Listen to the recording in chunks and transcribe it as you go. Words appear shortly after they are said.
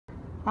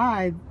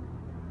Hi,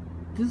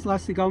 this is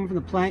Leslie Goldman from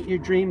the Plant Your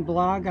Dream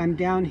blog. I'm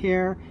down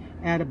here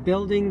at a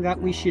building that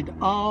we should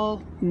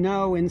all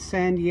know in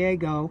San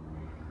Diego,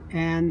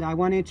 and I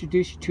want to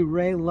introduce you to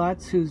Ray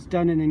Lutz, who's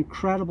done an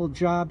incredible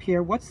job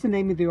here. What's the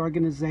name of the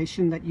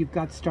organization that you've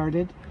got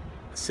started?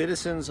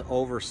 Citizens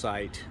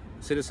Oversight,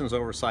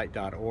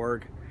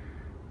 citizensoversight.org.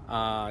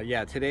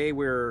 Yeah, today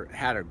we're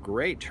had a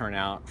great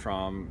turnout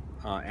from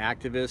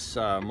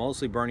activists,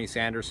 mostly Bernie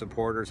Sanders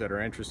supporters that are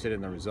interested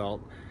in the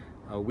result.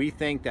 We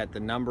think that the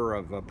number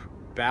of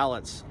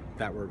ballots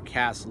that were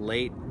cast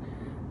late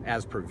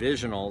as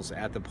provisionals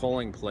at the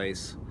polling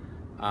place,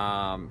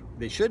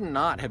 they should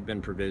not have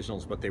been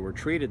provisionals, but they were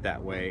treated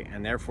that way,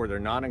 and therefore they're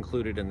not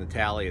included in the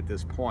tally at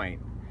this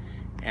point.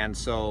 And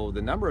so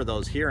the number of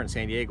those here in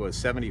San Diego is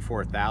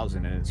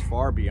 74,000, and it's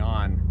far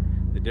beyond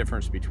the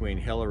difference between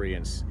Hillary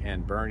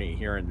and Bernie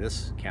here in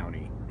this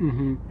county.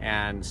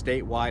 And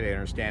statewide, I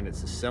understand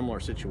it's a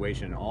similar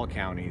situation in all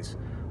counties.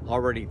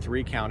 Already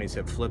 3 counties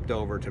have flipped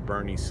over to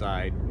Bernie's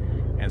side,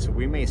 and so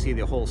we may see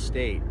the whole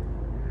state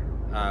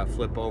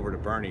flip over to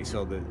Bernie.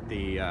 So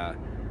you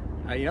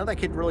know, that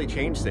could really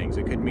change things.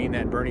 It could mean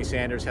that Bernie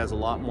Sanders has a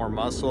lot more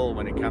muscle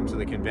when it comes to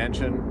the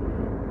convention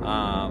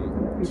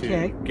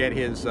to get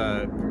his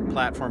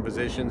platform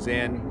positions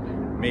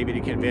in, maybe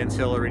to convince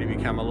Hillary to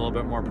become a little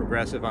bit more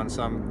progressive on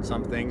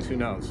some things. Who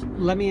knows?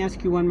 Let me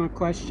ask you one more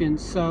question.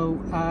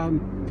 So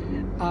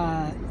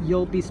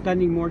you'll be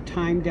spending more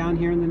time down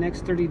here in the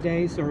next 30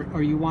 days,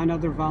 or you want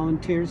other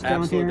volunteers down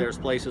here? Absolutely. There's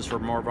places for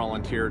more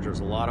volunteers.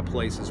 There's a lot of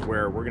places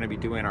where we're going to be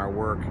doing our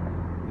work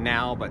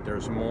now, but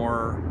there's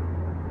more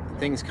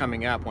things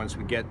coming up once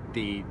we get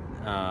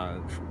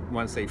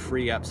once they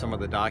free up some of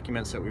the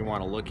documents that we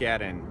want to look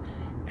at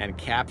and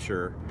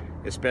capture,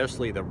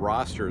 especially the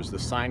rosters, the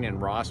sign-in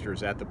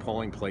rosters at the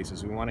polling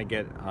places. We want to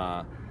get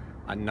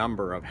a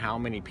number of how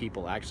many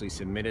people actually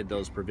submitted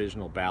those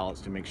provisional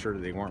ballots to make sure that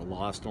they weren't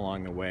lost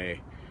along the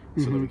way,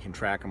 so that we can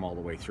track them all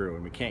the way through.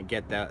 And we can't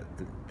get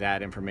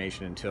that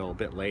information until a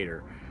bit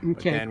later.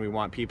 But then we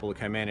want people to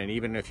come in, and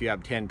even if you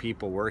have 10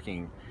 people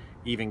working,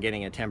 even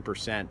getting a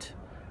 10%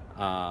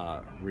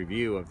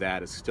 review of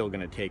that is still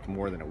going to take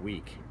more than a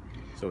week.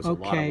 So it's a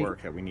lot of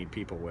work that we need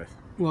people with.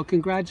 Well,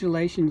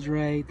 congratulations,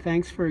 Ray.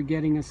 Thanks for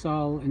getting us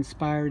all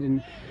inspired,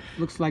 and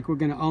looks like we're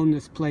going to own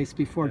this place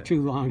before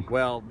too long.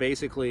 Well,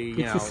 basically,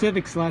 you know, a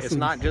civics lesson. It's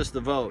not just the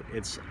vote.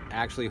 It's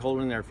actually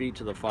holding their feet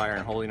to the fire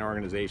and holding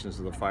organizations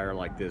to the fire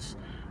like this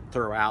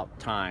throughout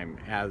time.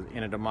 As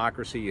in a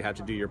democracy, you have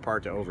to do your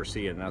part to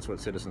oversee it, and that's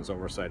what Citizens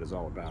Oversight is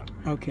all about.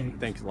 Okay.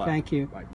 Thanks a lot. Thank you. Bye.